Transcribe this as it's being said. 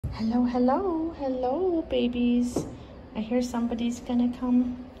Hello, hello, hello, babies. I hear somebody's gonna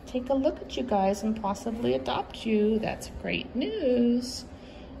come take a look at you guys and possibly adopt you. That's great news.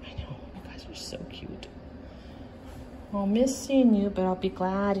 I know, you guys are so cute. I'll miss seeing you, but I'll be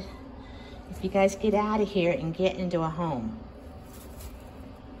glad if you guys get out of here and get into a home.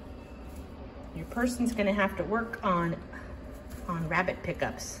 Your person's gonna have to work on rabbit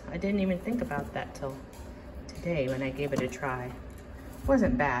pickups. I didn't even think about that till today when I gave it a try. It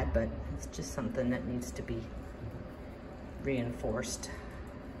wasn't bad, but it's just something that needs to be reinforced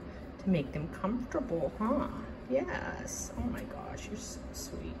to make them comfortable, huh? Yes. Oh my gosh, you're so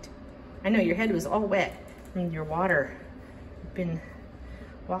sweet. I know your head was all wet from your water. You've been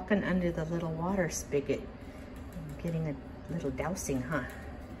walking under the little water spigot and getting a little dousing, huh?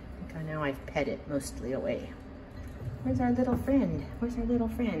 I think now I've pet it mostly away. Where's our little friend? Where's our little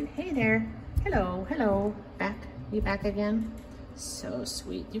friend? Hey there. Hello, hello. Back? You back again? So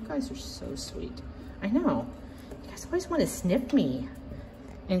sweet. You guys are so sweet. I know. You guys always want to sniff me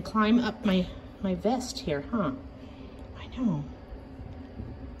and climb up my vest here, huh? I know.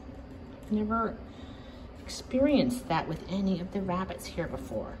 I've never experienced that with any of the rabbits here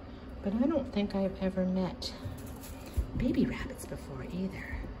before, but I don't think I've ever met baby rabbits before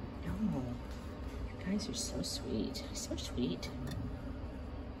either. No. You guys are so sweet. So sweet.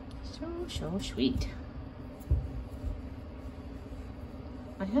 So sweet.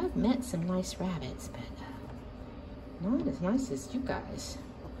 I have met some nice rabbits, but not as nice as you guys.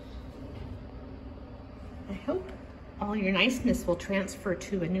 I hope all your niceness will transfer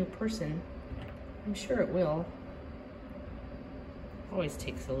to a new person. I'm sure it will. Always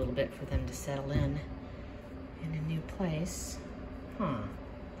takes a little bit for them to settle in a new place. Huh,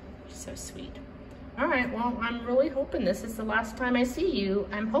 so sweet. All right, well, I'm really hoping this is the last time I see you.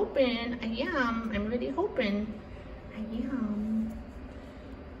 I'm hoping, I'm really hoping, I am.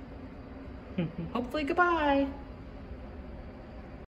 Hopefully, goodbye.